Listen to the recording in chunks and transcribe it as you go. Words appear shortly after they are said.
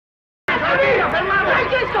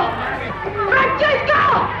Francesco! Francesco!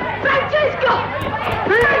 Francesco!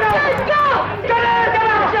 Francesco!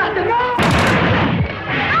 Lasciate, no!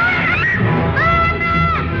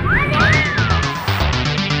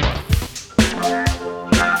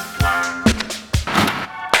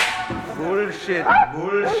 Bullshit,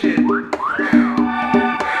 bullshit.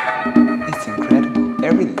 It's incredible.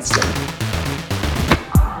 Everything's so